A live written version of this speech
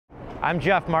I'm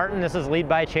Jeff Martin. This is Lead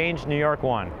by Change, New York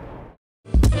 1.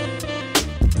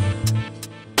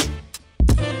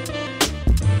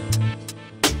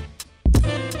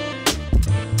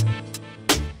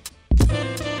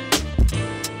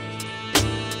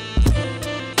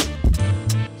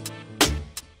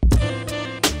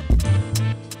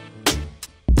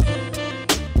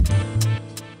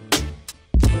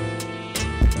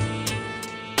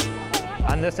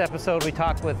 On this episode, we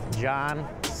talk with John,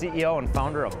 CEO and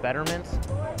founder of Betterment.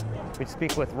 We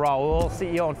speak with Raul,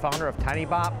 CEO and founder of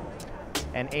Tinybop,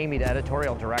 and Amy, the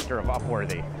editorial director of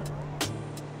Upworthy.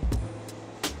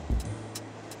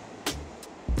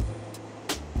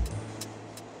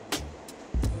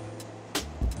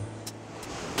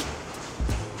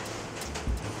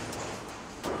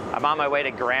 I'm on my way to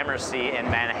Gramercy in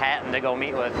Manhattan to go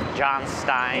meet with John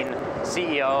Stein,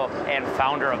 CEO and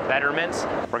founder of Betterment.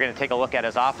 We're going to take a look at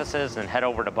his offices and head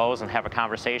over to Bose and have a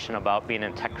conversation about being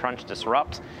in TechCrunch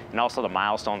Disrupt and also the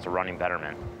milestones of running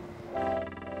Betterment.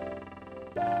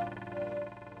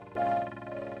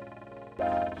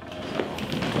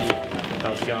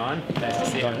 How's it going? Nice to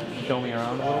see you. Show me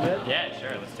around a little bit? Yeah,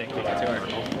 sure. Let's take a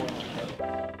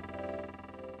tour.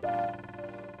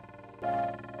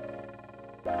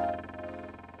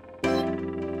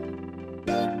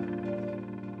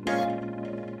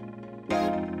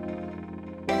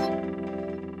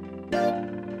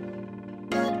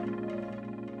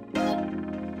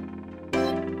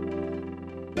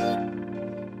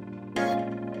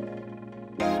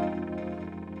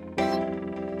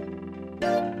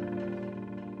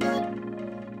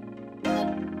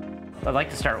 I'd like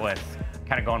to start with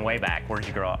kind of going way back. Where did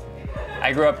you grow up?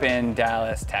 I grew up in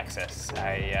Dallas, Texas.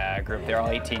 I grew up there all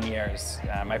 18 years.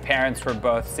 My parents were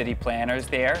both city planners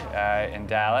there in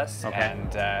Dallas, Okay.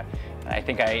 and I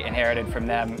think I inherited from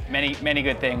them many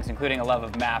good things, including a love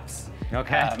of maps.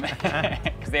 Okay.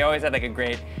 Because they always had like a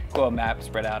great, cool map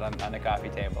spread out on the coffee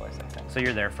table or something. So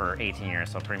you're there for 18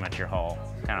 years, so pretty much your whole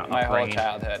kind of My whole upbringing.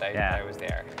 childhood, Yeah. I was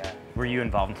there. Yeah. Were you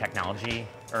involved in technology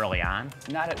early on?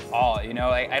 Not at all. You know,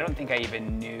 I don't think I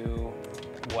even knew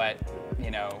what,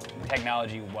 you know,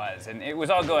 technology was, and it was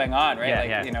all going on, right? Yeah, like,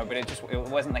 yeah. you know, but it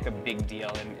wasn't like a big deal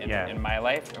Yeah. in my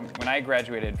life. When I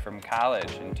graduated from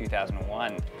college in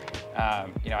 2001,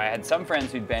 you know, I had some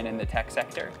friends who'd been in the tech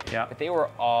sector, Yeah. but they were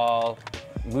all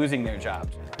losing their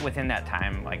jobs. Within that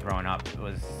time, like growing up,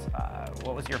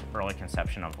 what was your early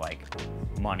conception of like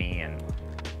money and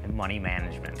money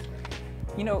management?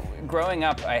 You know, growing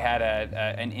up, I had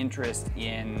an interest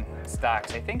in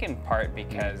stocks. I think in part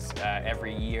because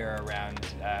every year around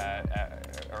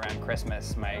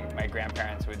Christmas, my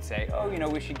grandparents would say, "Oh, you know,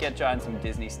 we should get John some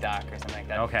Disney stock or something like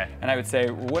that." Okay. And I would say,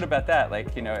 well, "What about that?"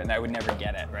 Like, you know, and I would never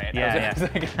get it, right? Yeah, I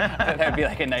was like, that would be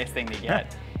like a nice thing to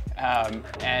get.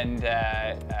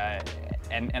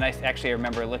 And I actually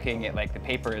remember looking at like the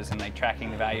papers and like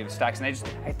tracking the value of stocks, and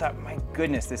I thought, my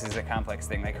goodness, this is a complex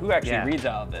thing. Like, who actually Yeah. reads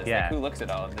all of this? Yeah. Like, who looks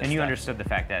at all of this? And you stuff? understood the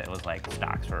fact that it was like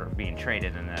stocks were being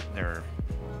traded and that they're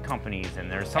companies and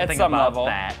there's something some about level,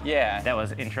 that yeah. that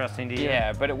was interesting to you?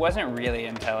 Yeah, but it wasn't really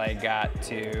until I got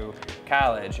to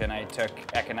college and I took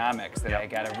economics that Yep. I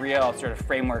got a real sort of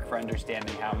framework for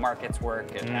understanding how markets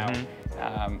work and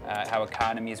how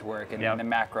economies work, and Yep. then the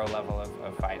macro level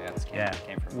of finance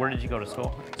came from Where that. did you go to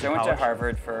school? So I went to College?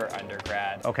 Harvard for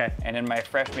undergrad. Okay. And in my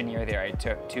freshman year there, I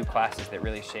took two classes that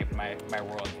really shaped my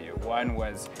worldview. One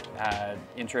was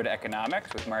Intro to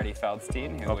Economics with Marty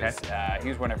Feldstein, who Okay. was he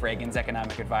was one of Reagan's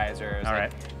economic advisors. All like,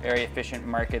 right. Very efficient,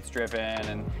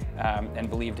 markets-driven, and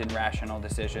believed in rational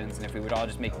decisions. And if we would all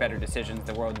just make better decisions,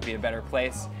 the world would be a better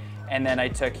place. And then I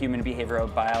took human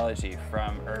behavioral biology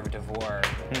from Irv DeVore,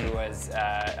 who was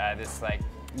this like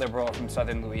liberal from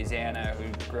southern Louisiana who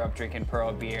grew up drinking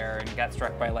Pearl beer and got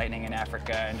struck by lightning in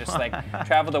Africa and just like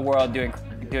traveled the world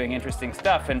doing interesting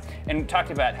stuff, and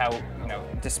talked about how, you know,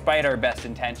 despite our best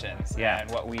intentions and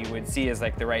what we would see as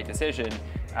like the right decision,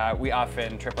 we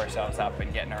often trip ourselves up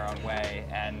and get in our own way,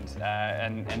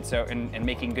 and so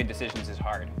making good decisions is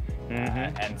hard.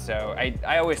 And so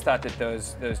I always thought that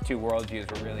those two worldviews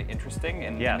were really interesting,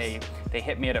 and they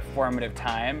hit me at a formative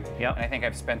time. Yep. And I think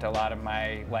I've spent a lot of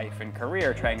my life and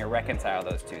career trying to reconcile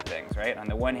those two things, right? On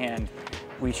the one hand,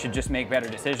 we should just make better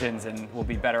decisions and we'll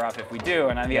be better off if we do,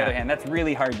 and on the other hand, that's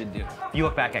really hard to do. If you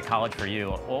look back at college for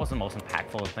you, what was the most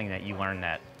impactful thing that you learned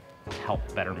that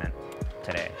helped Betterment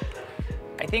today?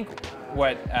 I think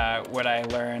what I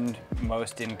learned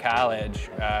most in college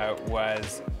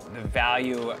was the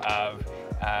value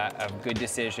of good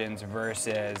decisions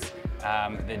versus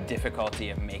the difficulty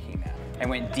of making them. I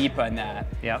went deep on that,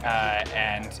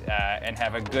 and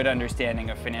have a good understanding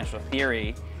of financial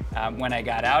theory, When I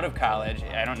got out of college,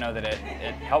 I don't know that it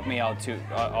helped me all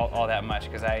that much,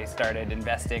 because I started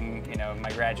investing,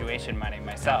 my graduation money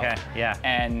myself. Okay, yeah.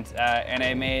 And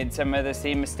I made some of the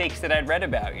same mistakes that I'd read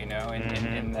about, in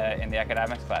the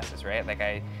economics classes, right? Like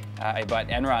I bought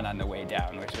Enron on the way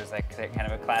down, which was like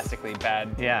kind of a classically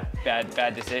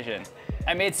bad decision.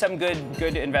 I made some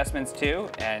good investments too,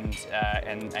 and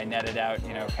I netted out,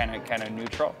 kind of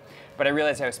neutral. But I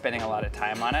realized I was spending a lot of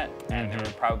time on it, and there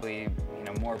were probably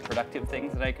more productive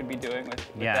things that I could be doing with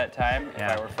that time. If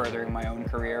I were furthering my own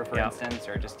career, for instance,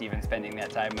 or just even spending that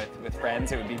time with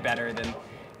friends, it would be better than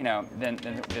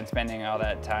than spending all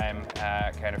that time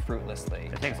kind of fruitlessly.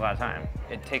 It takes a lot of time.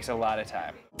 It takes a lot of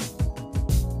time.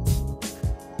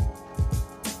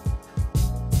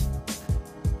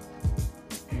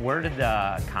 Where did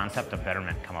the concept of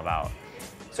Betterment come about?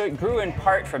 So it grew in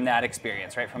part from that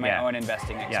experience, right? From my own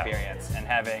investing Yeah. experience, and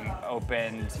having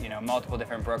opened, multiple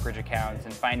different brokerage accounts,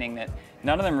 and finding that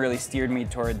none of them really steered me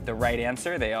toward the right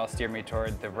answer. They all steered me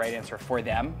toward the right answer for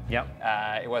them. Yep.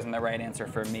 It wasn't the right answer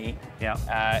for me. Yep.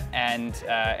 And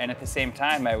at the same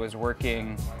time, I was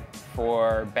working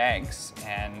for banks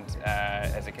and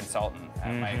as a consultant.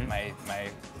 My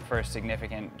first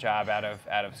significant job out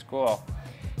of school.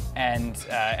 And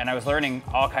I was learning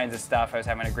all kinds of stuff. I was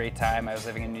having a great time. I was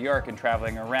living in New York and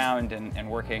traveling around and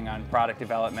working on product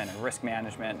development and risk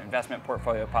management, investment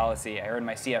portfolio policy. I earned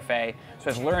my CFA, so I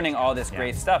was learning all this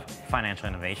great stuff. Financial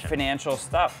innovation. Financial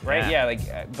stuff, right?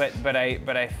 Yeah. But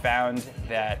I found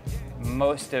that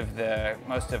most of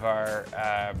our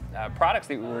products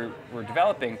that we were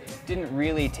developing didn't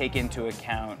really take into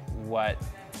account what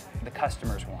the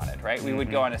customers wanted, right? We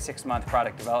would go on a 6-month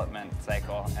product development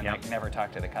cycle and never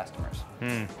talk to the customers.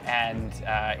 And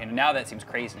now that seems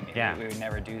crazy to me. Yeah. We would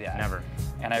never do that. Never.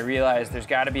 And I realized there's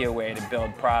got to be a way to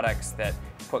build products that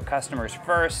put customers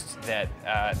first, that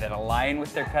align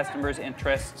with their customers'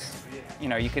 interests.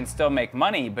 You can still make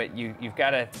money, but you've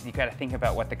got to think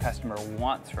about what the customer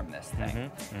wants from this thing.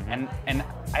 And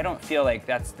I don't feel like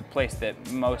that's the place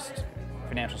that most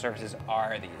financial services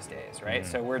are these days, right?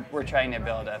 So we're trying to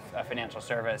build a financial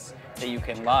service that you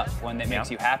can love, one that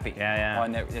makes you happy,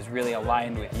 one that is really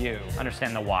aligned with you.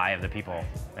 Understand the why of the people,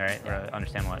 right? Or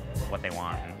understand what they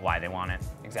want and why they want it.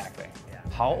 Exactly.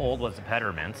 How old was the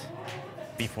Betterment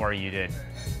before you did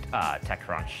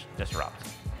TechCrunch Disrupt?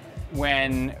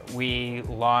 When we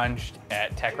launched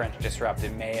at TechCrunch Disrupt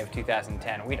in May of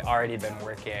 2010, we'd already been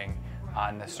working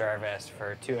on the service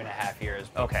for 2.5 years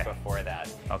before that.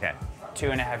 Okay.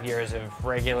 2.5 years of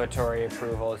regulatory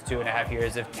approvals, 2.5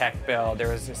 years of tech build. There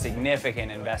was a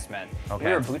significant investment. Okay.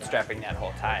 We were bootstrapping that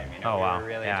whole time. We were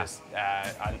really just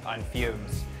on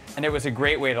fumes. And it was a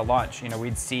great way to launch.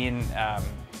 We'd seen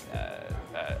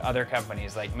other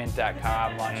companies like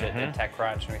Mint.com launch it at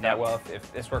TechCrunch, and we thought, well,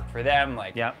 if this worked for them,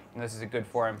 this is a good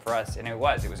forum for us. And it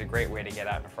was a great way to get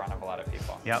out in front of a lot of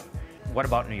people. Yep. What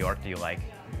about New York do you like?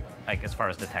 Like as far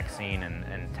as the tech scene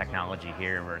and technology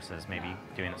here versus maybe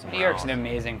doing it somewhere New York's else? an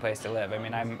amazing place to live. I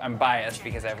mean, I'm biased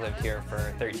because I've lived here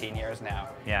for 13 years now.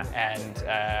 Yeah. And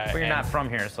but you're not from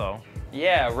here, so.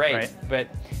 Yeah, right. But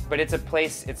it's a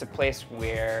place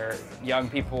where young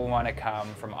people want to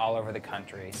come from all over the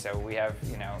country. So we have,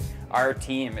 our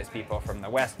team is people from the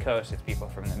West Coast, it's people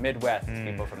from the Midwest, it's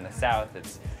people from the South.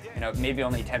 It's, maybe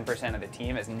only 10% of the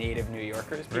team is native New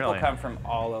Yorkers. People come from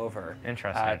all over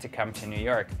to come to New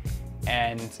York.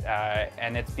 And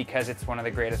it's because it's one of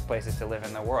the greatest places to live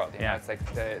in the world. It's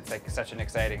like such an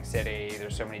exciting city.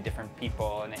 There's so many different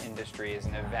people and industries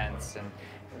and events and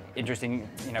interesting,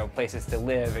 places to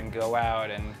live and go out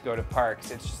and go to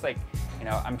parks. It's just like,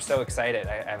 I'm so excited.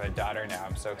 I have a daughter now.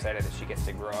 I'm so excited that she gets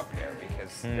to grow up here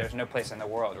because there's no place in the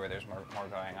world where there's more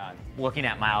going on. Looking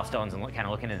at milestones and kind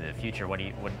of looking into the future, what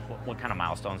kind of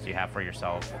milestones do you have for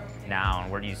yourself now,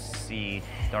 and where do you see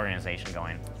the organization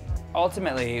going?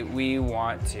 Ultimately, we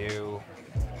want to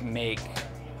make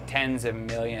tens of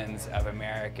millions of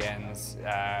Americans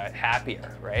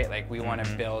happier, right? Like we want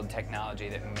to build technology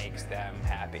that makes them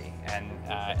happy,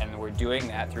 and we're doing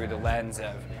that through the lens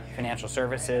of financial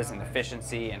services and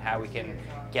efficiency and how we can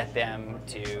get them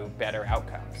to better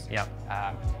outcomes. Yep.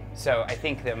 So I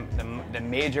think the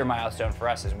major milestone for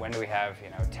us is when do we have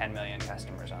 10 million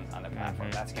customers on the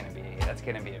platform? That's going to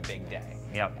be a big day.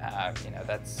 Yep.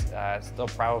 That's still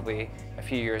probably a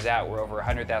few years out. We're over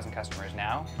 100,000 customers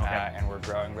now, and we're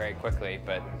growing very quickly,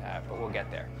 but we'll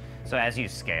get there. So as you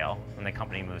scale and the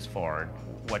company moves forward,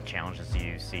 what challenges do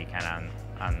you see kind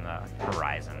of on the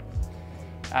horizon?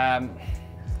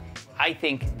 I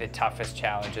think the toughest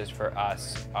challenges for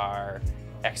us are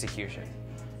execution.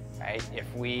 right?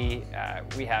 If we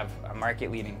have a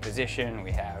market-leading position,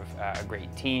 we have a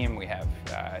great team, we have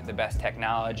the best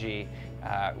technology,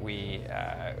 we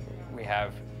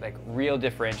have like real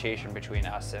differentiation between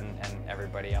us and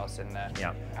everybody else in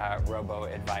the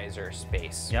robo-advisor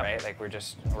space, right? Like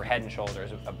we're head and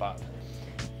shoulders above.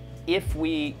 If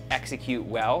we execute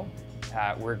well,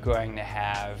 we're going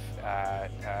to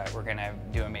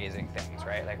do amazing things,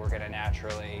 right? Like we're going to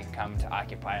naturally come to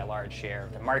occupy a large share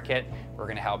of the market. We're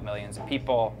going to help millions of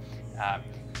people.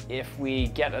 If we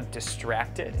get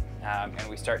distracted and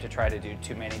we start to try to do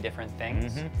too many different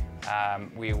things,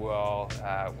 we'll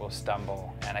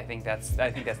stumble. And I think that's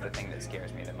the thing that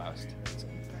scares me the most.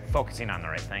 Focusing on the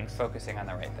right things. Focusing on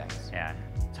the right things. Yeah,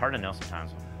 it's hard to know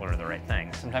sometimes what are the right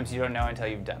things. Sometimes you don't know until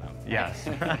you've done them. Yes.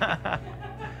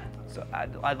 So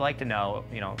I'd like to know,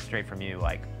 straight from you,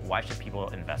 like, why should people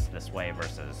invest this way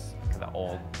versus the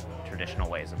old traditional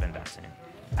ways of investing?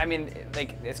 I mean,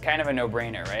 like, it's kind of a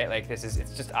no-brainer, right? Like, it's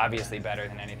just obviously better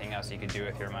than anything else you could do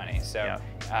with your money. So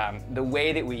the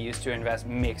way that we used to invest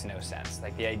makes no sense.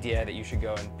 Like the idea that you should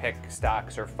go and pick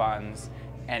stocks or funds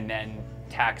and then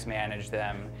tax manage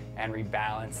them and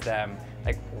rebalance them.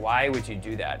 Like, why would you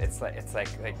do that? It's like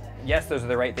yes, those are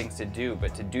the right things to do,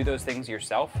 but to do those things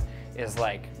yourself is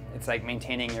like, it's like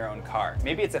maintaining your own car.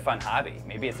 Maybe it's a fun hobby.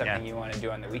 Maybe it's something you want to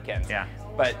do on the weekends.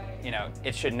 But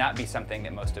it should not be something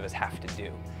that most of us have to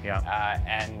do.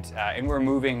 And we're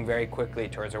moving very quickly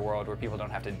towards a world where people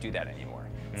don't have to do that anymore.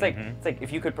 It's like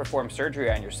if you could perform surgery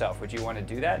on yourself, would you want to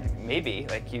do that? Maybe,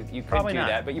 like you could probably do not.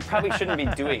 that, but you probably shouldn't be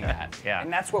doing that.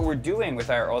 And that's what we're doing with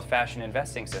our old-fashioned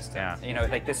investing system.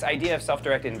 Like this idea of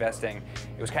self-directed investing,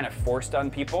 it was kind of forced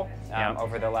on people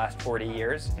over the last 40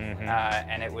 years,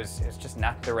 and it's just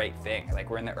not the right thing. Like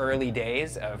we're in the early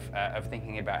days of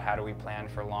thinking about how do we plan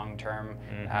for long-term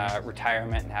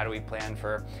retirement, and how do we plan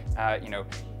for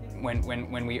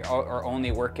when we are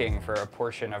only working for a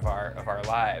portion of our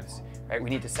lives. Right? We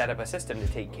need to set up a system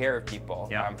to take care of people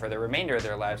for the remainder of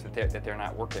their lives that they're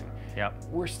not working.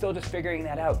 We're still just figuring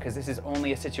that out because this is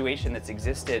only a situation that's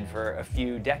existed for a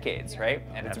few decades, right?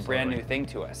 And it's a brand new thing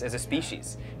to us as a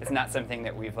species. It's not something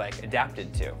that we've like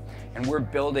adapted to, and we're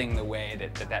building the way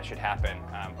that should happen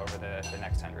over the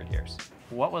next 100 years.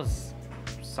 What was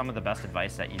some of the best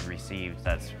advice that you've received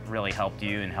that's really helped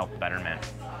you and helped Betterment?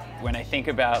 When I think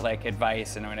about like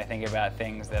advice and when I think about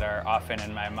things that are often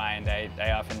in my mind,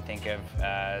 I often think of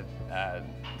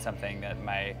something that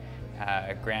my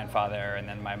grandfather and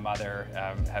then my mother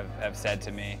have said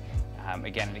to me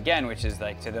again and again, which is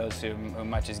like, to those whom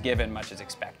much is given, much is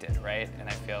expected, right? And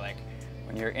I feel like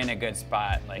when you're in a good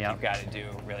spot, like you've got to do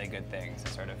really good things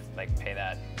and sort of like pay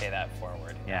that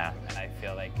forward. And I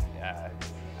feel like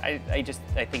I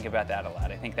think about that a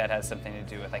lot. I think that has something to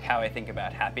do with like how I think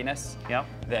about happiness.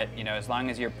 That as long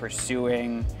as you're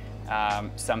pursuing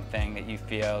something that you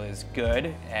feel is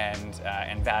good and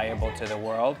valuable to the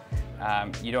world,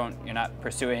 you're not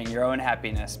pursuing your own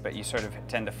happiness, but you sort of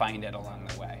tend to find it along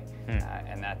the way.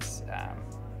 And that's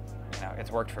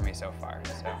it's worked for me so far.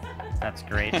 So that's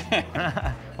great.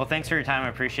 Well, thanks for your time. I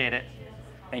appreciate it.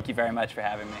 Thank you very much for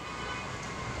having me.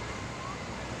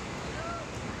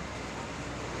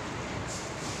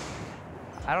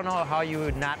 I don't know how you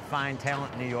would not find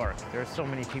talent in New York. There's so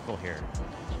many people here.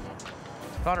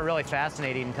 I found it really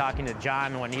fascinating talking to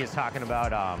John when he was talking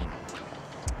about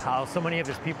how so many of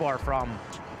his people are from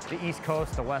the East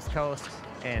Coast, the West Coast,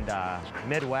 and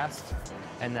Midwest,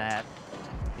 and that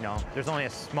there's only a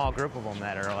small group of them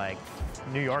that are like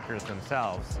New Yorkers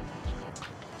themselves.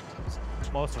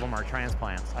 Most of them are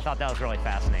transplants. I thought that was really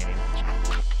fascinating.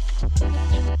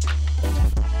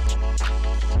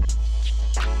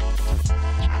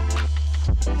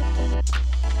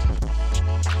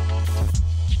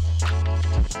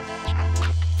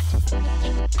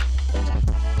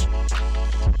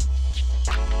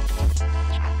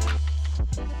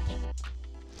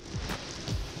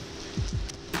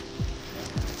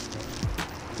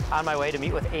 On my way to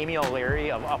meet with Amy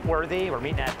O'Leary of Upworthy. We're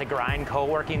meeting at the Grind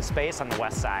co-working space on the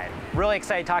west side. Really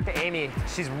excited to talk to Amy.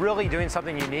 She's really doing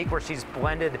something unique where she's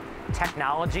blended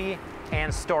technology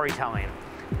and storytelling.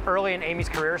 Early in Amy's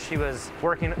career, she was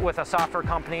working with a software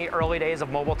company, early days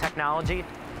of mobile technology,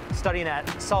 studying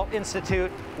at Salt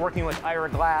Institute, working with Ira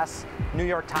Glass, New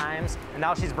York Times, and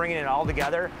now she's bringing it all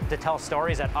together to tell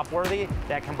stories at Upworthy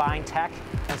that combine tech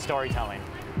and storytelling.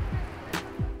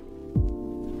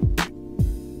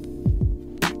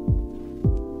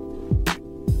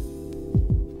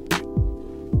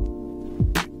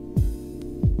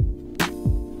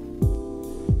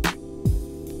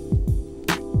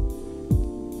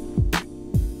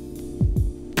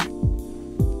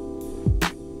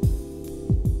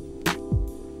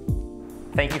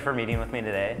 Thank you for meeting with me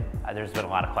today. There's been a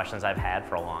lot of questions I've had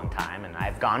for a long time, and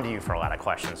I've gone to you for a lot of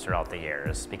questions throughout the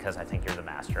years because I think you're the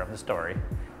master of the story.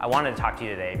 I wanted to talk to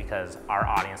you today because our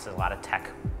audience is a lot of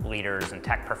tech leaders and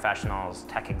tech professionals,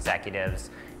 tech executives,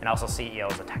 and also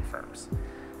CEOs of tech firms.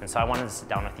 And so I wanted to sit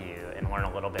down with you and learn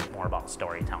a little bit more about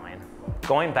storytelling.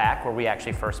 Going back where we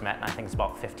actually first met, and I think it's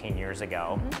about 15 years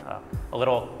ago, a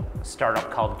little startup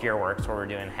called Gearworks where we're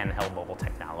doing handheld mobile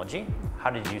technology. How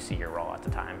did you see your role at the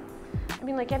time? I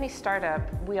mean, like any startup,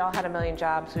 we all had a million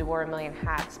jobs, we wore a million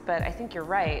hats, but I think you're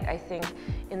right. I think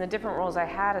in the different roles I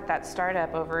had at that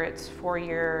startup over its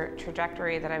 4-year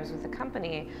trajectory that I was with the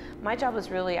company, my job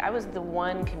was really, I was the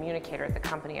one communicator at the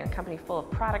company, a company full of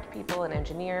product people and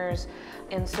engineers.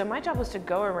 And so my job was to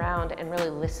go around and really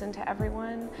listen to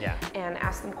everyone and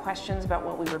ask them questions about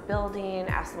what we were building,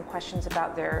 ask them questions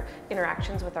about their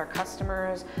interactions with our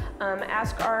customers,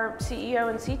 ask our CEO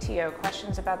and CTO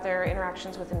questions about their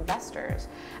interactions with investors.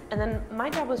 And then my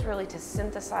job was really to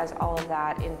synthesize all of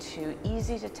that into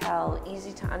easy to tell,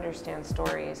 easy to understand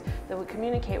stories that would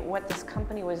communicate what this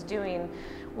company was doing,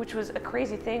 which was a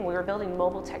crazy thing. We were building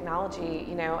mobile technology,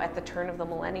 you know, at the turn of the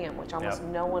millennium, which almost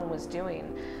no one was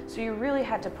doing. So you really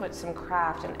had to put some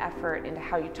craft and effort into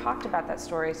how you talked about that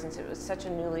story since it was such a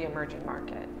newly emerging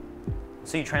market.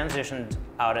 So you transitioned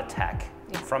out of tech.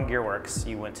 From Gearworks,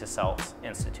 you went to Selt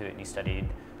Institute and you studied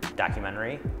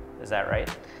documentary. Is that right?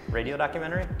 Radio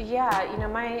documentary? Yeah, you know,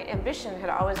 my ambition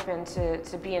had always been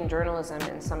to be in journalism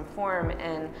in some form,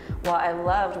 and while I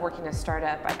loved working at a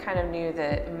startup, I kind of knew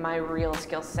that my real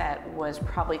skill set was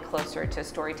probably closer to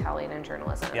storytelling and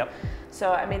journalism.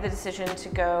 So I made the decision to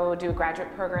go do a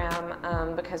graduate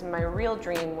program because my real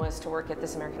dream was to work at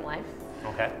This American Life.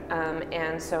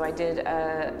 And so I did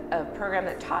a program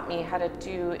that taught me how to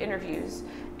do interviews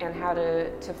and how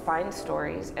to find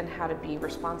stories and how to be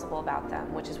responsible about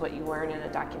them, which is what you learn in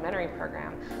a documentary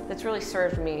program that's really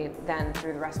served me then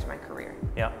through the rest of my career.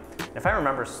 If I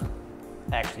remember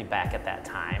actually back at that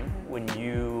time when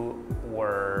you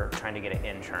were trying to get an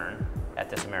intern at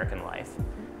This American Life,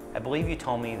 I believe you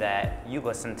told me that you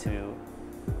listened to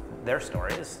their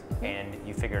stories and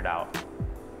you figured out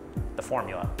the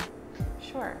formula.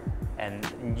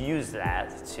 And use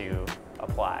that to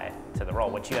apply to the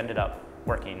role, which you ended up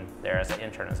working there as an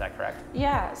intern, is that correct?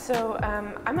 Yeah, so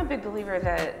I'm a big believer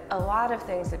that a lot of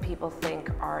things that people think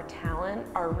are talent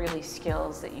are really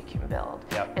skills that you can build.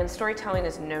 And storytelling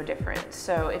is no different.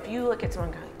 So if you look at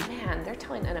someone going, man, they're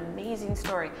telling an amazing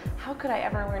story, how could I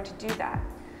ever learn to do that?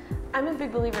 I'm a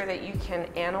big believer that you can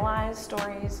analyze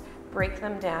stories, break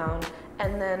them down,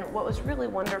 and then what was really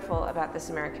wonderful about This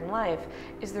American Life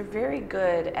is they're very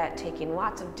good at taking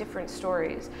lots of different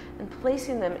stories and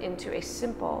placing them into a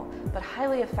simple but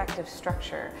highly effective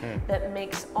structure that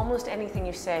makes almost anything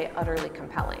you say utterly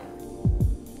compelling.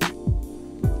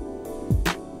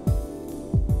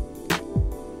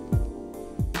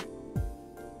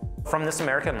 From This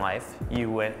American Life, you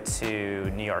went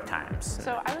to New York Times.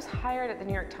 So I was hired at the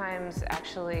New York Times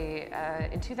actually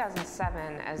in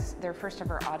 2007 as their first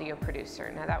ever audio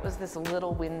producer. Now that was this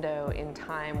little window in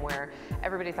time where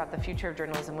everybody thought the future of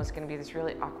journalism was going to be this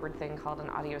really awkward thing called an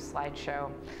audio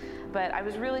slideshow. But I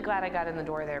was really glad I got in the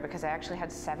door there because I actually had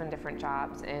 7 different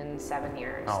jobs in 7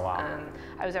 years.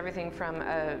 I was everything from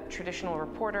a traditional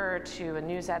reporter to a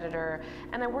news editor,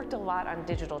 and I worked a lot on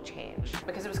digital change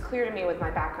because it was clear to me with my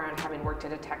background having worked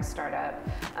at a tech startup,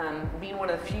 being one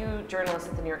of the few journalists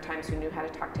at the New York Times who knew how to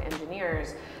talk to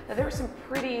engineers, that there were some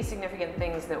pretty significant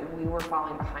things that we were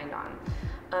falling behind on.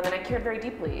 And I cared very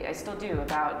deeply, I still do,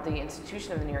 about the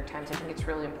institution of the New York Times. I think it's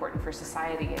really important for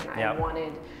society, and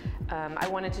I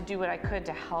wanted to do what I could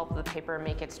to help the paper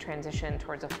make its transition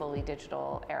towards a fully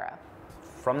digital era.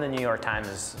 From the New York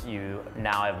Times, you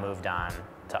now have moved on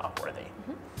to Upworthy.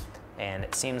 And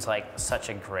it seems like such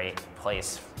a great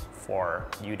place for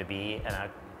you to be, and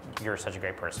you're such a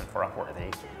great person for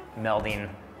Upworthy, melding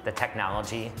the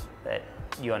technology that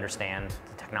you understand,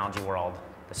 the technology world,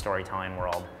 the storytelling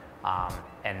world,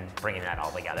 and bringing that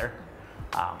all together.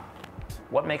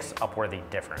 What makes Upworthy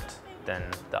different than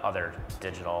the other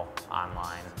digital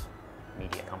online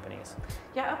media companies?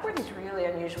 Yeah, Upworthy is really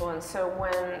unusual, and so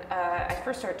when I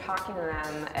first started talking to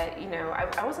them, you know,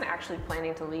 I wasn't actually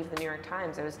planning to leave the New York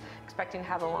Times. I was expecting to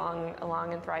have a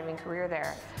long and thriving career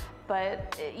there.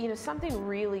 But you know, something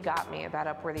really got me about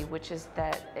Upworthy, which is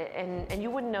that, and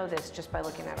you wouldn't know this just by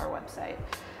looking at our website,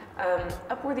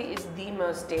 Upworthy is the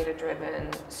most data-driven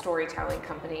storytelling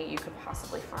company you could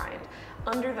possibly find.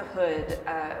 Under the hood,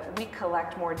 we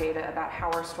collect more data about how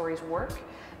our stories work,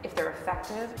 if they're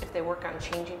effective, if they work on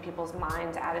changing people's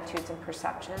minds, attitudes, and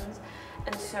perceptions.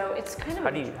 And so it's kind of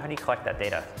how do you collect that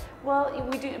data? Well,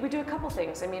 we do a couple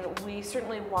things. I mean, we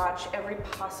certainly watch every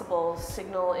possible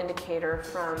signal indicator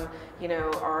from, you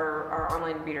know, our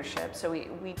online readership. So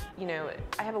we you know,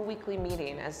 I have a weekly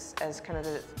meeting as kind of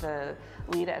the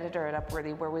lead editor at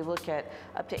Upworthy, where we look at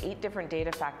up to 8 different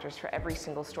data factors for every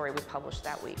single story we publish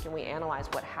that week, and we analyze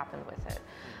what happened with it.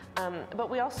 But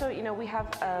we also, you know, we have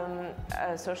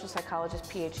a social psychologist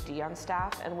PhD on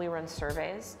staff, and we run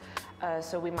surveys.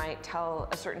 So we might tell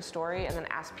a certain story and then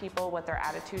ask people what their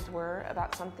attitudes were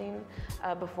about something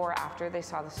before or after they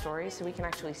saw the story, so we can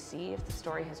actually see if the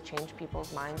story has changed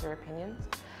people's minds or opinions.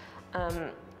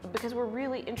 Because we're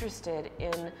really interested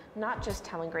in not just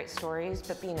telling great stories,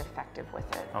 but being effective with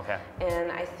it. Okay.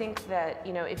 And I think that,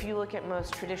 you know, if you look at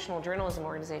most traditional journalism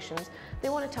organizations, they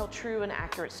want to tell true and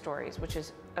accurate stories, which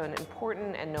is an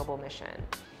important and noble mission.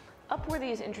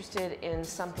 Upworthy is interested in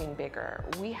something bigger.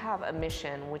 We have a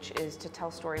mission, which is to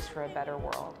tell stories for a better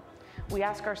world. We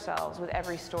ask ourselves with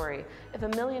every story, if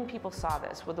 1 million people saw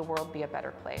this, would the world be a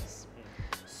better place?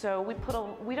 So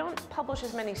we don't publish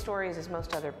as many stories as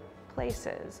most other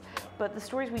places, but the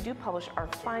stories we do publish are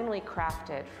finely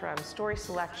crafted, from story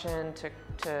selection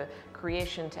to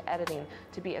creation to editing,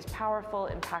 to be as powerful,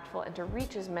 impactful, and to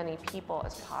reach as many people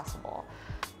as possible.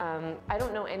 I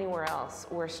don't know anywhere else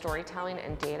where storytelling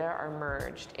and data are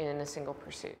merged in a single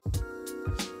pursuit.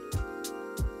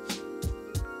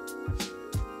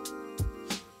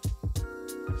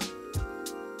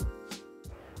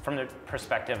 From the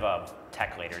perspective of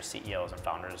tech leaders, CEOs, and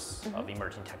founders of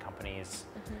emerging tech companies,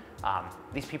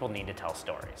 these people need to tell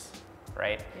stories,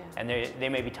 right? Yeah. And they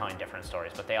may be telling different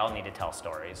stories, but they all need to tell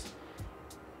stories.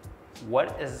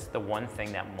 What is the one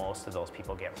thing that most of those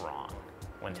people get wrong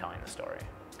when telling the story?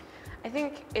 I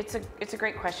think it's a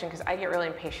great question, because I get really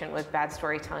impatient with bad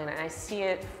storytelling, and I see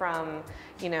it from,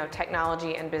 you know,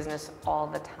 technology and business all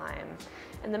the time.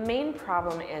 And the main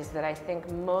problem is that I think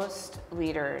most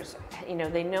leaders, you know,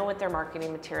 they know what their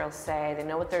marketing materials say, they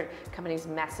know what their company's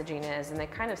messaging is, and they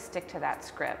kind of stick to that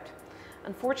script.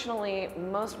 Unfortunately,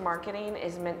 most marketing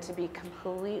is meant to be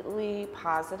completely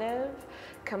positive,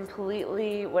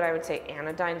 completely, what I would say,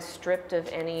 anodyne, stripped of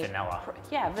any... Vanilla.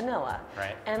 Yeah, vanilla.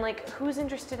 Right. And like, who's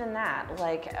interested in that?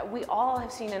 Like, we all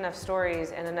have seen enough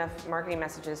stories and enough marketing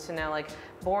messages to know, like,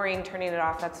 boring, turning it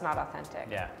off, that's not authentic.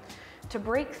 Yeah. To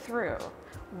break through,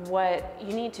 what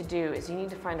you need to do is you need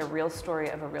to find a real story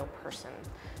of a real person.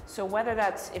 So whether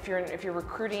that's, if you're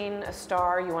recruiting a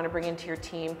star you want to bring into your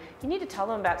team, you need to tell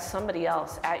them about somebody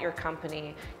else at your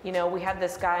company. You know, we had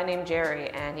this guy named Jerry,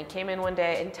 and he came in one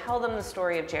day, and tell them the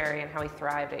story of Jerry and how he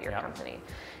thrived at your company.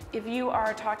 If you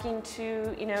are talking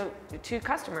to, you know, to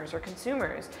customers or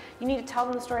consumers, you need to tell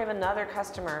them the story of another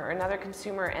customer or another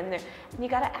consumer, and you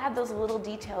got to add those little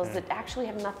details that actually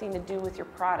have nothing to do with your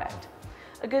product.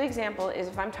 A good example is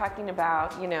if I'm talking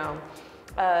about, you know,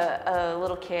 a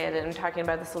little kid, and I'm talking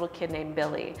about this little kid named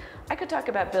Billy. I could talk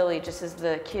about Billy just as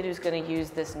the kid who's going to use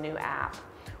this new app.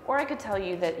 Or I could tell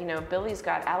you that, you know, Billy's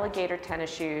got alligator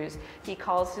tennis shoes, he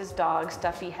calls his dog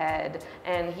Stuffy Head,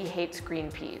 and he hates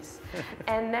green peas.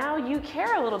 And now you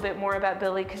care a little bit more about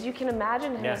Billy because you can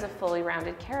imagine him as a fully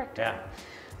rounded character. Yeah.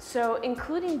 So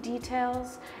including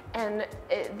details and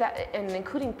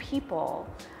including people,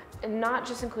 and not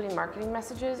just including marketing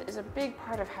messages, is a big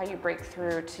part of how you break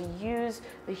through to use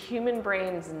the human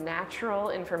brain's natural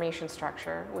information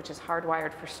structure, which is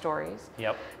hardwired for stories,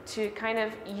 to kind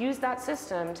of use that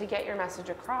system to get your message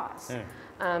across.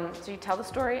 So you tell the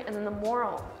story, and then the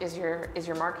moral is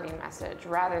your marketing message,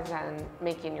 rather than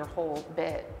making your whole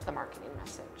bit the marketing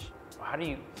message.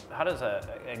 How does an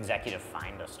executive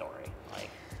find a story?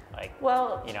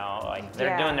 Well, you know, like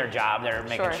they're doing their job, they're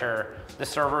making sure the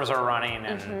servers are running,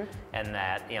 and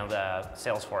that, you know, the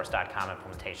Salesforce.com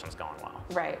implementation's going well.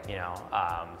 Right. You know,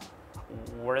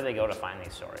 where do they go to find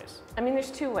these stories? I mean,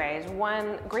 there's 2 ways.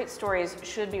 One, great stories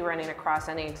should be running across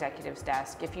any executive's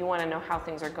desk. If you want to know how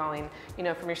things are going, you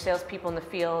know, from your salespeople in the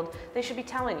field, they should be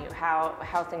telling you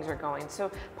how things are going. So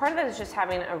part of that is just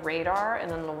having a radar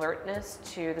and an alertness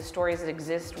to the stories that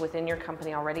exist within your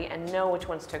company already, and know which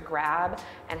ones to grab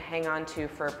and hang on to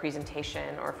for a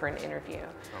presentation or for an interview.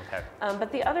 Okay.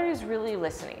 But the other is really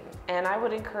listening. And I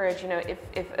would encourage, you know,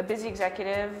 if a busy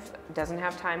executive doesn't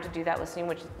have time to do that listening,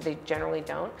 which they generally generally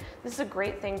don't. This is a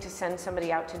great thing to send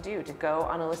somebody out to do, to go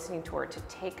on a listening tour, to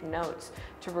take notes,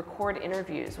 to record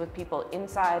interviews with people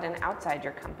inside and outside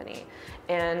your company,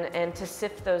 and to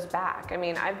sift those back. I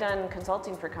mean, I've done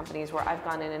consulting for companies where I've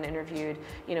gone in and interviewed,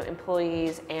 you know,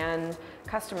 employees and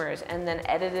customers, and then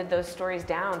edited those stories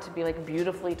down to be like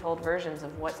beautifully told versions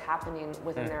of what's happening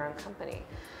within their own company.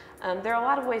 There are a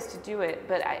lot of ways to do it,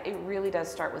 but it really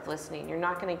does start with listening. They're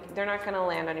not gonna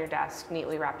land on your desk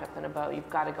neatly wrapped up in a bow. You've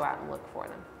got to go out and look for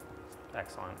them.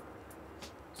 Excellent.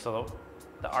 So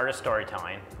the art of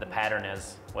storytelling, the pattern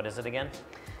is, what is it again?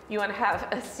 You want to have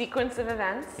a sequence of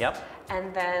events, yep,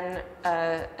 and then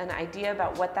an idea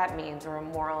about what that means, or a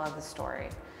moral of the story.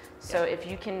 So if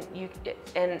you can,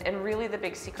 and really the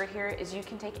big secret here is you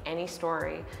can take any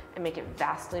story and make it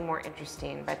vastly more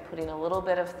interesting by putting a little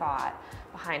bit of thought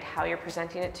behind how you're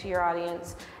presenting it to your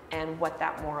audience and what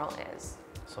that moral is.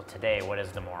 So today, what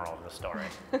is the moral of the story?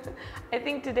 I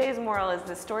think today's moral is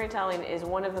that storytelling is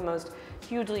one of the most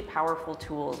hugely powerful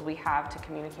tools we have to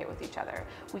communicate with each other.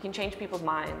 We can change people's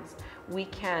minds. We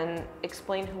can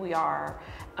explain who we are.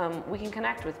 We can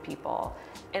connect with people.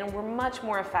 And we're much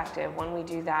more effective when we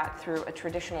do that through a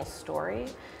traditional story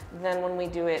than when we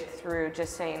do it through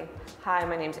just saying, hi,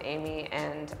 my name's Amy,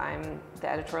 and I'm the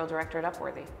editorial director at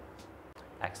Upworthy.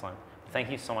 Excellent. Thank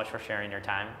you so much for sharing your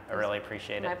time. I really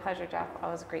appreciate it. My pleasure, Jeff.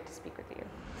 Always great to speak with you.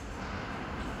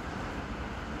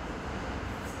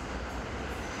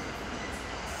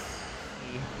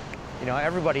 You know,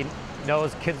 everybody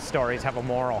knows kids' stories have a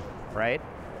moral, right?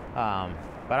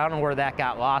 But I don't know where that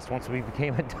got lost once we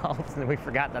became adults and we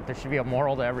forgot that there should be a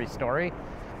moral to every story.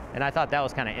 And I thought that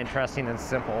was kind of interesting and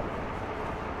simple.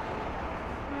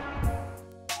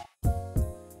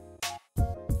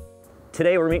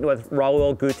 Today we're meeting with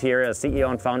Raul Gutierrez, CEO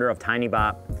and founder of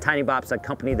Tinybop. Tinybop's a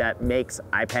company that makes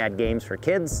iPad games for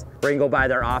kids. We're gonna go by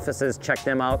their offices, check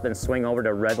them out, then swing over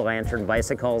to Red Lantern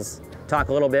Bicycles, talk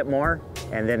a little bit more,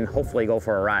 and then hopefully go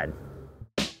for a ride.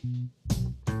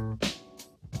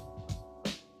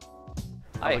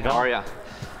 Hi, how are you?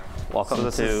 Welcome so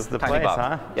this to is the Tinybop. place,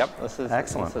 huh? Yep, this is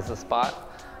excellent. This is the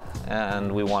spot,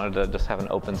 and we wanted to just have an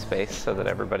open space so that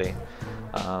everybody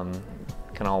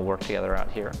can all work together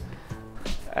out here.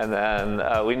 And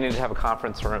then we needed to have a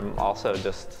conference room also,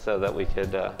 just so that we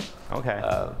could,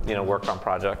 you know, work on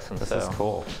projects. And this is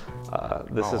cool.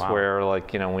 This is where,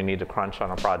 like, you know, we need to crunch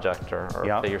on a project or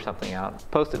figure something out.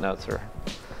 Post-it notes are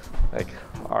like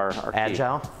our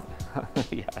agile.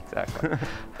 Key. Yeah, exactly.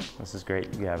 This is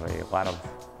great. You have a lot of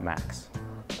Macs.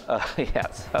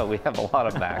 Yes, we have a lot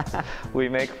of Macs. We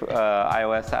make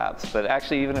iOS apps, but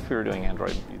actually, even if we were doing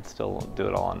Android, you'd still do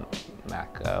it all on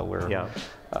Mac. We're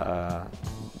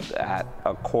at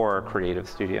a core creative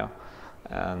studio,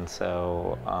 and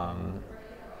so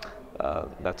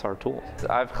that's our tool.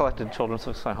 I've collected children's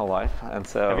books my whole life, and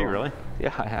so. Have you really?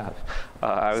 Yeah, I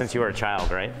have. Since you were a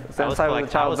child, right? Since I was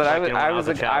a child, but I was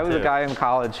a guy in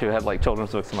college who had like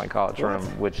children's books in my college room,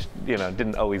 which, you know,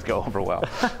 didn't always go over well.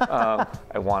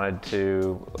 I wanted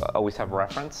to always have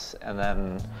reference, and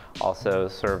then also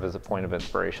serve as a point of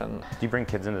inspiration. Do you bring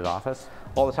kids into the office?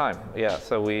 All the time, yeah.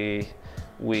 So we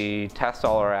test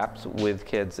all our apps with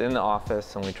kids in the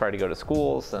office, and we try to go to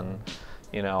schools, and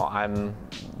you know, I'm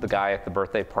the guy at the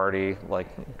birthday party, like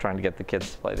trying to get the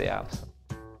kids to play the apps.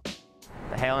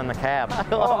 The hail in the cab.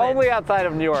 Well, only outside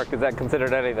of New York is that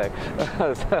considered anything.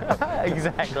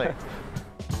 Exactly.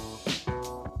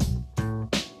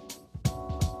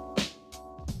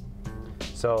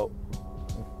 So,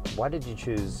 why did you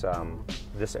choose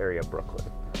this area of Brooklyn?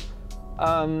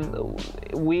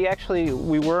 We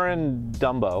were in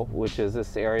Dumbo, which is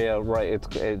this area, right?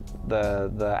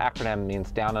 The acronym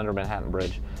means down under Manhattan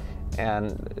Bridge,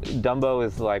 and Dumbo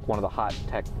is like one of the hot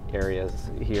tech areas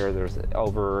here. There's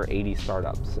over 80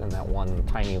 startups in that one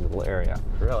tiny little area.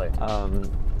 Really?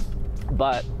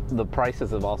 But the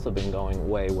prices have also been going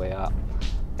way, way up,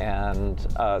 and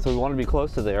so we wanted to be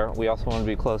close to there. We also wanted to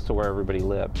be close to where everybody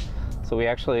lived. So we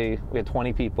had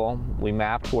 20 people. We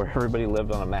mapped where everybody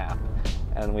lived on a map.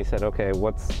 And we said, okay,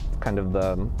 what's kind of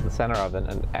the center of it,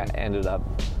 and ended up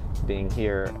being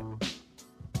here.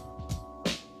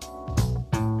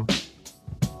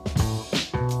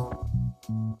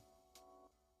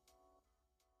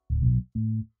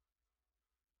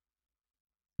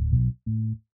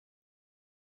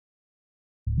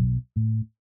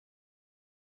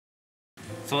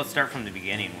 So let's start from the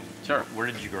beginning. Sure. Where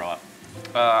did you grow up?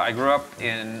 I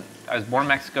was born in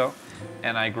Mexico,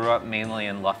 and I grew up mainly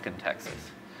in Lufkin,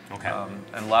 Texas. Okay.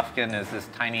 And Lufkin is this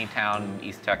tiny town in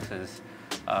East Texas.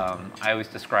 I always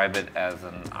describe it as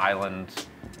an island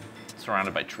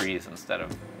surrounded by trees instead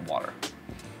of water.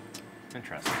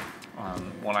 Interesting.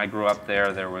 When I grew up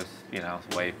there was,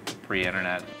 way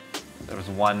pre-internet. There was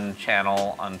one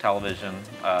channel on television.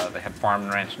 They had Farm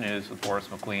and Ranch News with Horace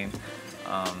McQueen.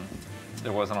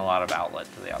 There wasn't a lot of outlet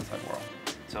to the outside world.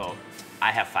 So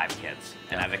I have 5 kids,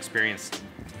 and I've experienced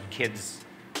kids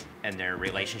and their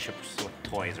relationships with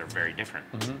toys are very different.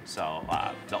 So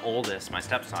the oldest, my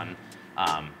stepson,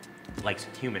 likes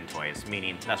human toys,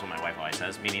 meaning, that's what my wife always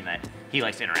says, meaning that he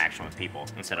likes interaction with people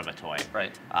instead of a toy.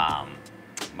 Right.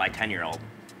 My 10-year-old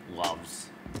loves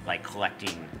like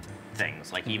collecting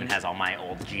things, like he even has all my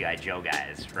old G.I. Joe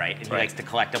guys, right? And he likes to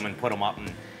collect them and put them up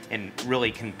and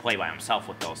really can play by himself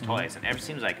with those toys. And it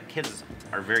seems like kids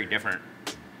are very different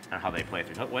on how they play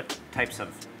through. What types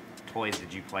of toys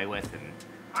did you play with? And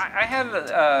I had,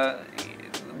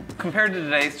 compared to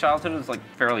today's childhood, it was like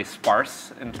fairly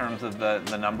sparse in terms of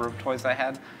the number of toys I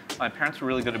had. My parents were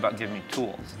really good about giving me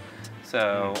tools.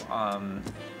 So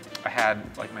I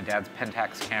had, like, my dad's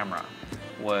Pentax camera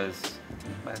was,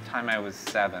 by the time I was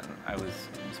 7, I was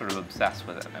sort of obsessed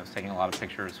with it. I was taking a lot of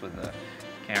pictures with the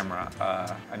camera.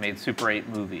 I made Super 8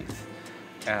 movies.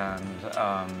 And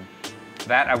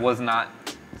that I was not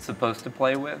supposed to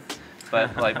play with.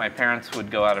 But like my parents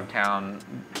would go out of town.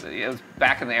 It was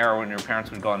back in the era when your parents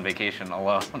would go on vacation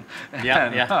alone.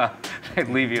 They'd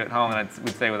leave you at home, and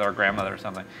we'd stay with our grandmother or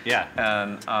something. Yeah.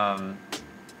 And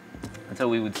so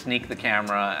we would sneak the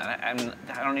camera, and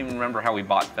I don't even remember how we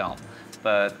bought film,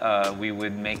 but we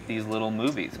would make these little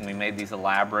movies, and we made these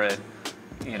elaborate,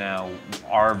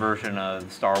 our version of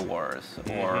Star Wars,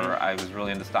 or I was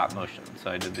really into stop motion,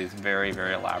 so I did these very,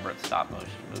 very elaborate stop motion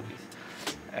movies.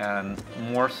 And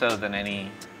more so than any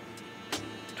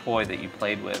toy that you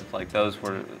played with, like those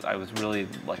were, I was really,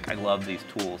 like, I love these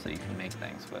tools that you can make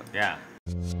things with. Yeah.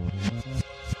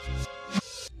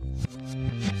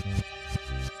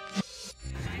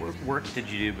 What work did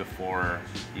you do before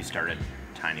you started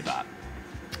Tinybop?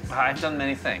 I've done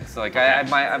many things. Like,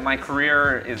 my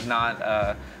career is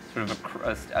not sort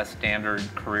of a standard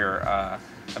career.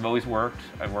 I've always worked.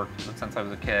 I've worked since I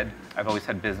was a kid. I've always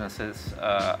had businesses.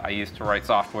 I used to write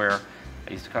software.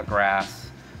 I used to cut grass.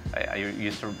 I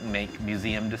used to make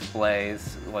museum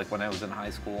displays, like when I was in high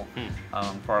school,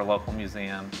 for our local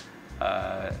museum.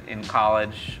 In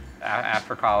college,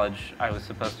 after college, I was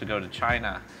supposed to go to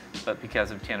China, but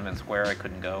because of Tiananmen Square, I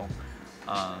couldn't go.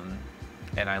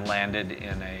 And I landed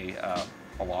in a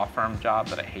law firm job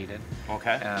that I hated.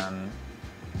 Okay.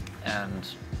 And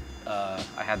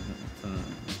I had some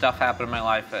stuff happen in my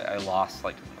life. I lost,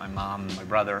 like, my mom and my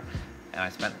brother, and I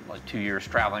spent like 2 years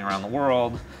traveling around the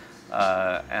world.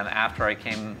 And after I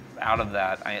came out of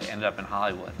that, I ended up in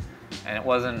Hollywood. And it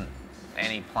wasn't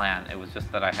any plan. It was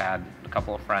just that I had a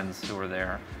couple of friends who were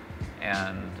there.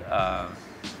 And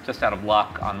just out of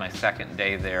luck, on my second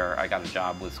day there, I got a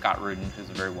job with Scott Rudin, who's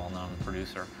a very well-known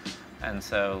producer. And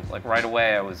so, like, right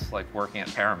away, I was like working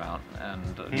at Paramount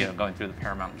and going through the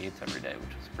Paramount gates every day,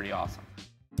 which was pretty awesome.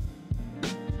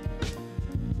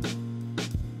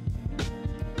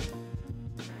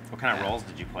 What kind of roles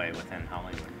did you play within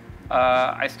Hollywood?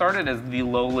 I started as the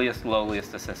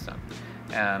lowliest assistant,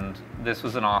 and this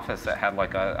was an office that had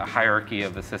like a hierarchy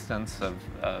of assistants of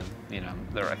I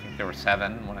think there were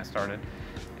 7 when I started,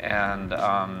 and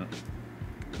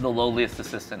the lowliest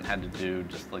assistant had to do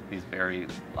just like these very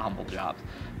humble jobs.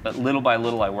 But little by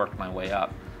little, I worked my way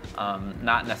up.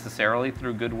 Not necessarily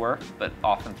through good work, but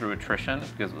often through attrition,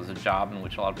 because it was a job in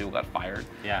which a lot of people got fired.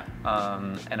 Yeah.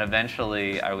 And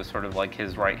eventually, I was sort of like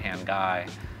his right-hand guy,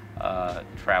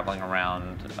 traveling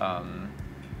around.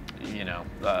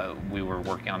 We were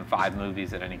working on 5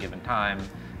 movies at any given time,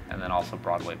 and then also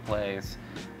Broadway plays.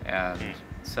 And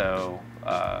so,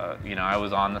 I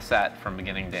was on the set from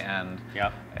beginning to end.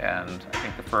 Yep. And I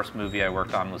think the first movie I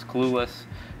worked on was Clueless,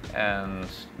 and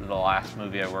the last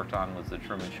movie I worked on was The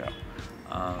Truman Show.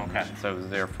 So I was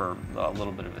there for a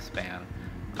little bit of a span.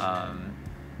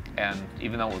 And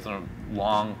even though it was a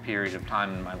long period of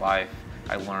time in my life,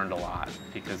 I learned a lot,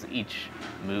 because each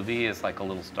movie is like a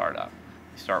little startup.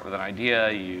 You start with an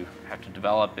idea, you have to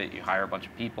develop it, you hire a bunch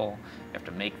of people, you have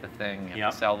to make the thing, you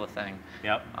have to sell the thing.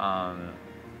 Yep. And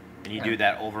you do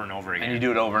that over and over again. And you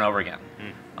do it over and over again.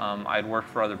 I'd worked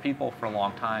for other people for a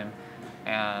long time,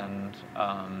 and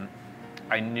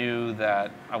I knew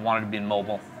that I wanted to be in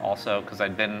mobile also, because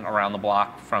I'd been around the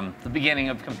block from the beginning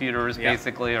of computers,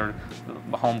 basically, or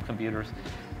the home computers.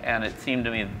 And it seemed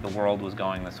to me that the world was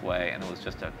going this way, and it was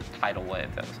just a tidal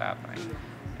wave that was happening.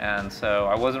 And so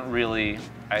I wasn't really,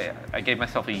 I gave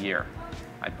myself a year.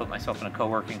 I put myself in a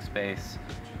co-working space,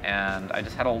 and I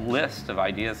just had a list of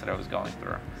ideas that I was going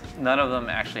through. None of them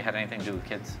actually had anything to do with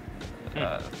kids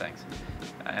things.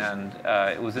 And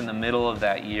it was in the middle of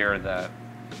that year that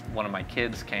one of my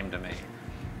kids came to me,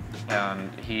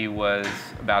 and he was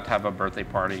about to have a birthday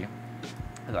party.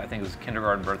 I think it was a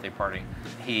kindergarten birthday party.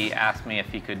 He asked me if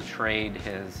he could trade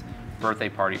his birthday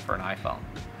party for an iPhone.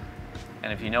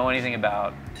 And if you know anything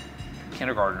about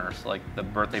kindergartners, like the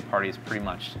birthday party is pretty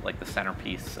much like the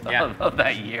centerpiece of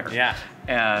that year. Yeah.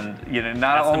 And you know,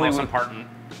 That's the most important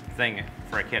thing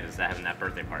for a kid is having that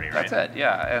birthday party, right? That's it,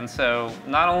 yeah. And so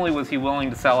not only was he willing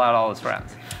to sell out all his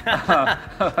friends,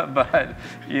 but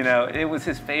you know, it was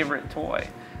his favorite toy.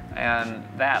 And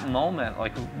that moment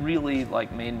like really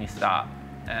like made me stop.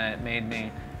 And it made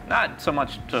me, not so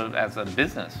much as a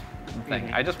business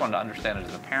thing, I just wanted to understand it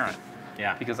as a parent.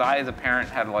 Yeah. Because I, as a parent,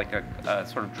 had like a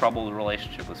sort of troubled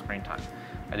relationship with screen time.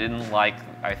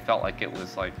 I felt like it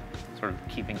was like sort of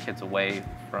keeping kids away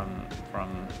from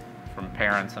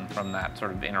parents and from that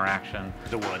sort of interaction.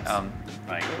 The woods.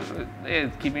 Like.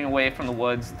 It's keeping away from the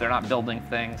woods. They're not building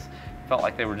things. Felt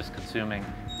like they were just consuming.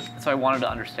 So I wanted to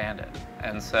understand it.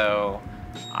 And so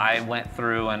I went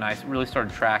through and I really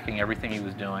started tracking everything he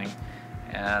was doing.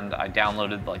 And I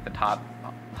downloaded like the top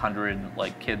 100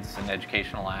 like kids and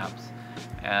educational apps.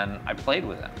 And I played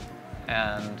with him.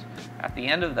 And at the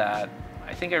end of that,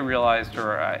 I think I realized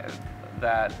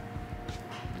that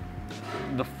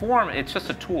the form, it's just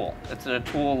a tool. It's a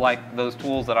tool like those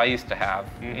tools that I used to have.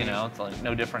 You know, it's like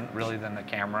no different really than the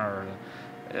camera or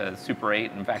the Super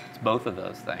 8. In fact, it's both of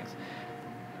those things.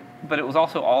 But it was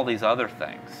also all these other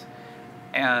things.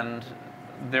 And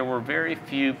there were very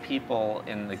few people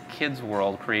in the kids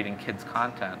world creating kids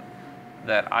content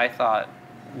that I thought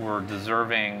were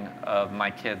deserving of my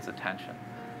kids' attention.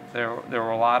 There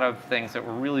were a lot of things that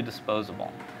were really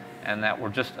disposable and that were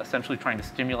just essentially trying to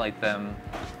stimulate them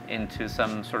into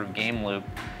some sort of game loop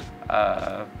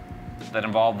that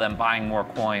involved them buying more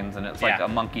coins, and it's like a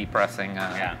monkey pressing.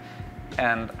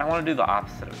 And I want to do the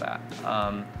opposite of that.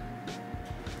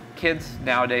 Kids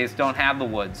nowadays don't have the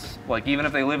woods. Like even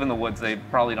if they live in the woods, they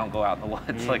probably don't go out in the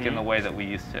woods like in the way that we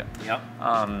used to. Yep.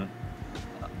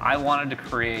 I wanted to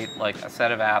create like a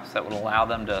set of apps that would allow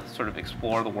them to sort of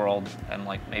explore the world and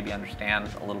like maybe understand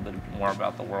a little bit more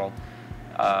about the world,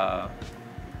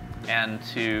 and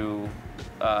to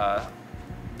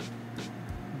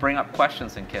bring up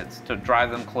questions in kids to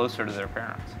drive them closer to their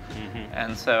parents.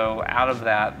 And so out of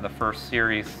that, the first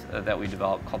series that we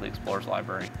developed called the Explorers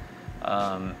Library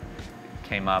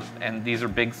came up, and these are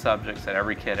big subjects that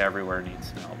every kid everywhere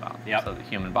needs to know about. So the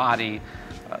human body,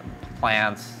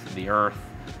 plants, the earth.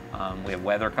 We have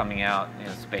weather coming out, you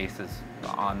know, space is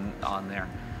on there.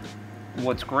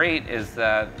 What's great is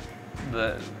that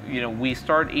we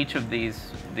start each of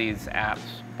these apps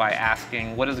by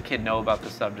asking, what does a kid know about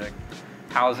the subject?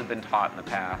 How has it been taught in the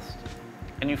past?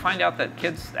 And you find out that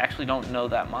kids actually don't know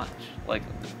that much. Like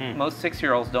most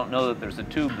 6-year-olds don't know that there's a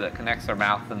tube that connects their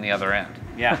mouth and the other end.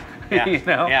 You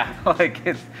know? Like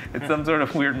it's some sort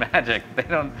of weird magic. They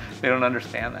don't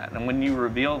understand that. And when you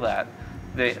reveal that,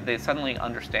 they suddenly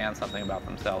understand something about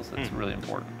themselves that's really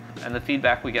important. And the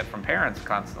feedback we get from parents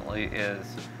constantly is,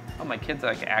 oh, my kid's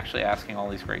like actually asking all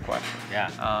these great questions.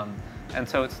 And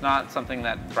so it's not something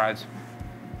that drives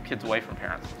kids away from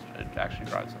parents. It actually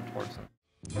drives them towards them.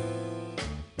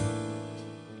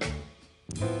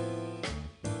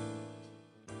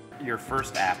 Your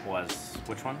first app was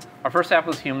which one? Our first app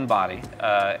was Human Body,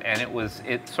 and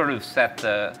it sort of set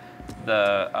the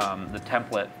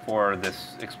template for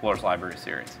this Explorers Library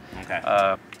series.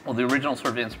 Well, the original sort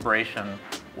of inspiration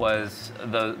was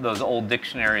those old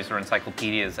dictionaries or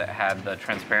encyclopedias that had the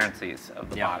transparencies of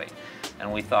the body,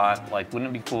 and we thought, like,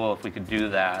 wouldn't it be cool if we could do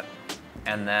that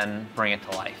and then bring it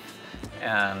to life?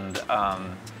 And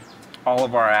all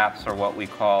of our apps are what we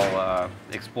call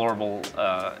explorable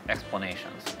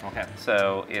explanations.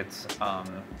 So it's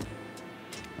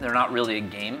they're not really a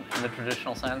game in the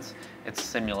traditional sense. It's a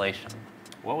simulation.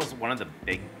 What was one of the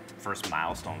big first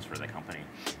milestones for the company?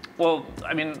 Well,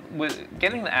 I mean,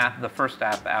 getting the first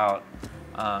app out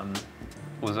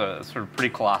was a sort of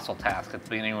pretty colossal task. At the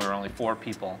beginning, we were only 4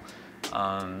 people.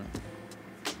 And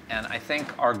I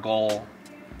think our goal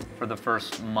for the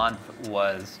first month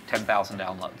was 10,000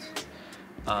 downloads.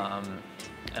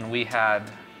 And we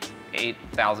had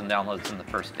 8,000 downloads in the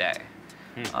first day.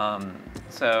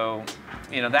 So,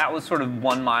 you know, that was sort of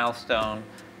one milestone.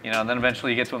 You know, then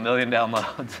eventually you get to 1 million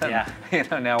downloads. And, you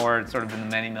know, now we're sort of in the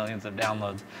many millions of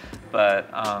downloads. But,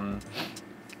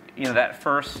 you know, that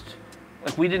first,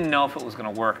 like, we didn't know if it was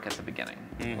going to work at the beginning.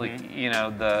 Like, you know,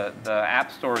 the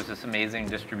App Store is this amazing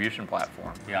distribution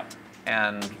platform.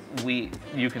 And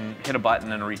you can hit a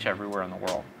button and reach everywhere in the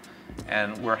world.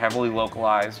 And we're heavily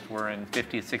localized. We're in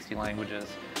 50 to 60 languages.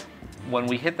 When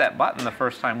we hit that button the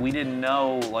first time, we didn't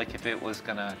know, like, if it was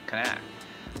going to connect.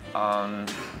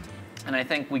 And I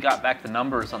think we got back the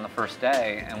numbers on the first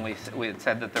day, and we had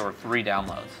said that there were 3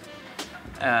 downloads.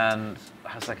 And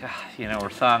I was like, you know, we're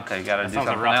sunk. I got to do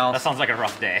something else. That sounds like a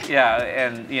rough day. Yeah,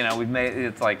 and you know, we made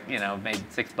it's like, you know, made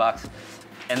 $6.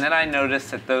 And then I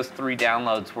noticed that those 3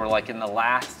 downloads were like in the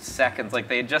last seconds, like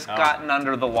they had just gotten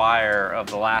under the wire of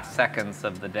the last seconds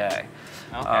of the day.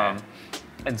 Okay.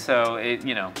 And so it,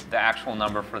 you know, the actual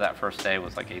number for that first day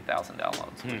was like 8,000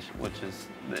 downloads, which is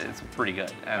it's pretty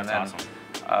good. And That's then,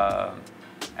 awesome.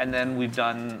 And then we've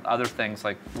done other things,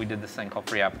 like we did this thing called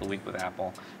Free App of the Week with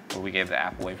Apple, where we gave the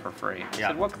app away for free. I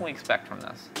said, what can we expect from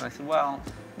this? And I said, well,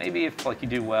 maybe if like you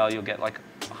do well, you'll get like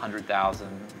 100,000.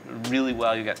 Really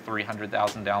well, you get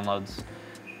 300,000 downloads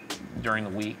during the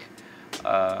week.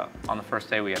 On the first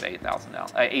day, we had 800,000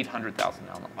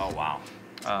 downloads. Oh wow!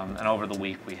 And over the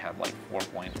week, we had like 4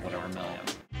 point whatever million.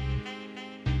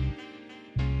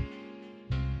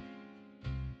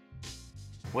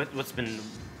 What's been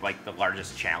like the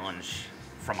largest challenge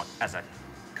as a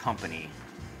company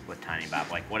with Tinybop?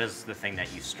 Like, what is the thing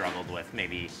that you struggled with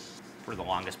maybe for the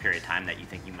longest period of time that you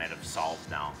think you might have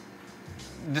solved now?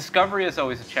 Discovery is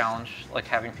always a challenge, like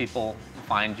having people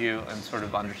find you and sort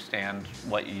of understand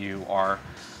what you are.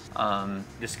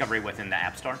 Discovery within the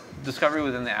App Store? Discovery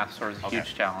within the App Store is a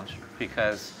huge challenge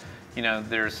because, you know,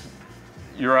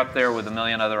 you're up there with a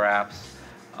million other apps.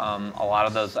 A lot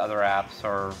of those other apps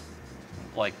are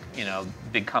like, you know,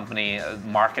 big company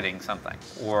marketing something,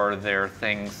 or they're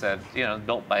things that, you know,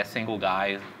 built by a single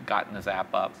guy, gotten his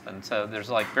app up. And so there's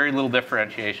like very little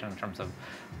differentiation in terms of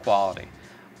quality.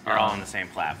 You're all on the same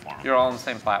platform. You're all on the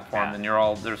same platform, and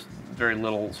there's very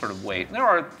little sort of weight. And there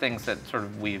are things that sort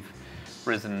of we've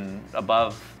risen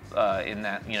above in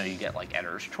that, you know, you get like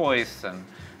Editor's Choice, and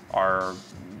our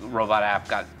robot app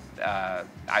got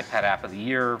iPad App of the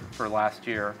Year for last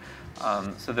year.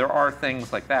 So there are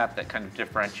things like that that kind of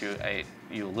differentiate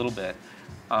you a little bit.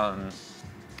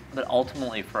 But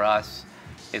ultimately for us,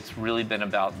 it's really been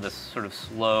about this sort of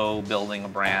slow building a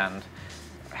brand,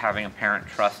 having a parent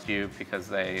trust you because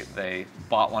they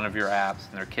bought one of your apps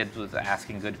and their kid was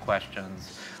asking good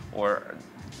questions, or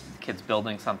kids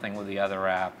building something with the other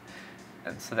app.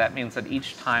 And so that means that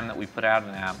each time that we put out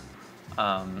an app,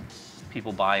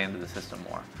 people buy into the system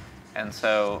more. And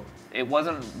so it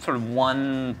wasn't sort of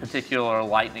one particular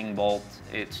lightning bolt.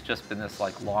 It's just been this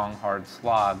like long, hard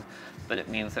slog. But it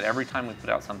means that every time we put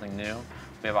out something new,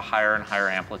 we have a higher and higher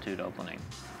amplitude opening.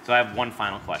 So I have one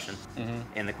final question.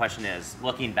 And the question is,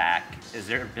 looking back, has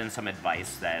there been some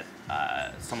advice that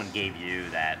someone gave you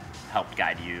that helped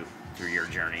guide you through your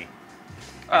journey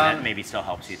and that maybe still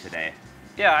helps you today?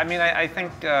 Yeah, I mean, I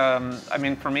think, I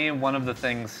mean, for me, one of the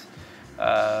things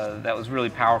that was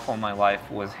really powerful in my life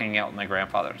was hanging out with my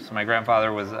grandfather. So my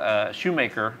grandfather was a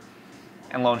shoemaker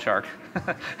and loan shark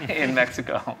in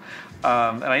Mexico.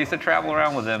 And I used to travel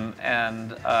around with him,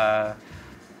 and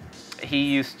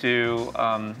he used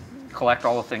to collect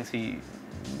all the things he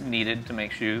needed to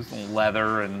make shoes, and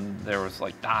leather, and there was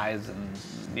like dyes and,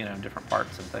 you know, different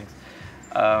parts and things.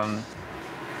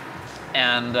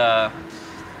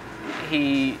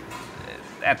 He,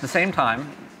 at the same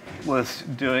time, was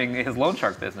doing his loan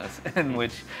shark business, in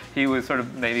which he was sort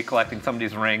of maybe collecting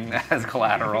somebody's ring as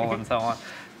collateral and so on.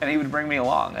 And he would bring me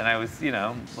along, and I was, you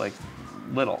know, like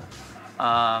little.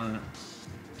 And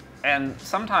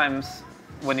sometimes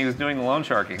when he was doing the loan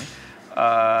sharking,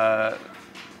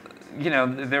 you know,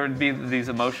 there would be these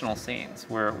emotional scenes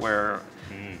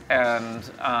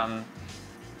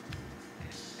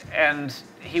and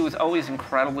he was always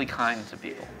incredibly kind to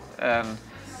people. And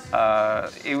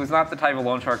it was not the type of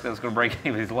loan shark that was going to break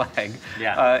anybody's leg.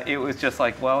 Yeah. It was just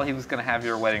like, well, he was going to have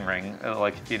your wedding ring,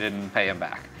 like if you didn't pay him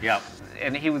back. Yep.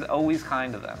 And he was always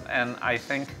kind to them. And I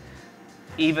think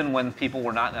even when people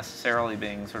were not necessarily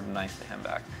being sort of nice to him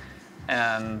back.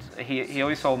 And he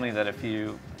always told me that if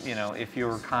you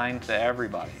were kind to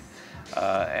everybody,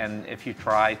 and if you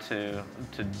try to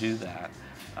do that,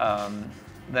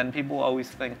 then people always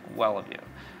think well of you.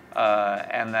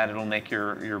 And that it'll make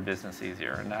your business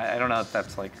easier. And I don't know if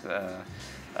that's like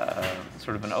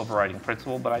sort of an overriding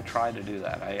principle, but I try to do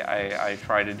that. I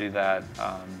try to do that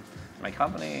in my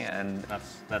company, and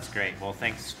that's great. Well,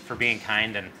 thanks for being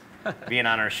kind and being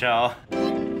on our show.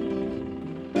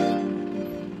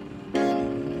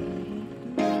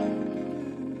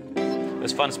 It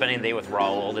was fun spending the day with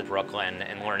Raul at Brooklyn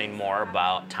and learning more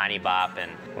about Tinybop.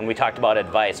 And when we talked about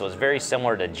advice, it was very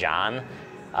similar to John.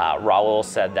 Raul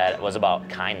said that it was about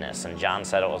kindness, and John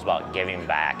said it was about giving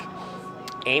back.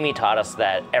 Amy taught us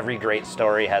that every great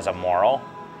story has a moral,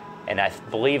 and I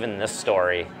believe in this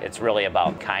story, it's really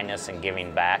about kindness and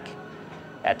giving back.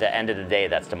 At the end of the day,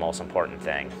 that's the most important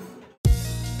thing.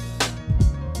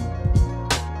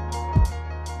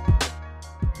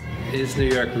 Is New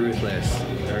York ruthless,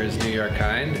 or is New York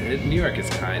kind? New York is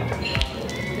kind.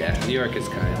 Yeah, New York is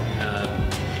kind.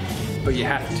 But you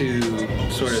have to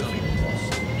sort of,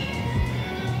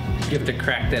 you have to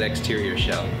crack that exterior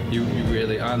shell. You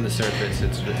really, on the surface,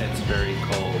 it's very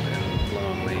cold and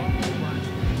lonely,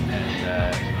 and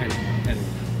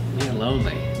yeah,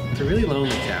 lonely. It's a really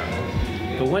lonely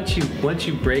town. But once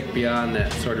you break beyond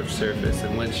that sort of surface,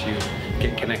 and once you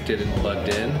get connected and plugged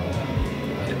in,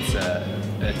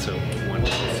 it's a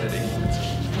wonderful city. It's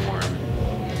warm.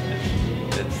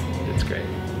 It's great.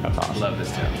 That's awesome. I love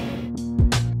this town.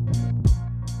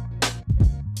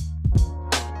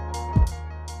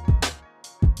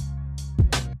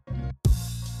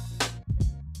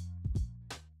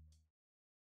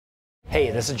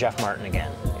 Hey, this is Jeff Martin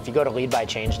again. If you go to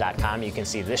leadbychange.com, you can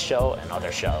see this show and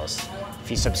other shows. If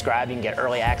you subscribe, you can get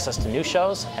early access to new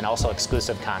shows and also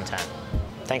exclusive content.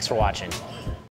 Thanks for watching.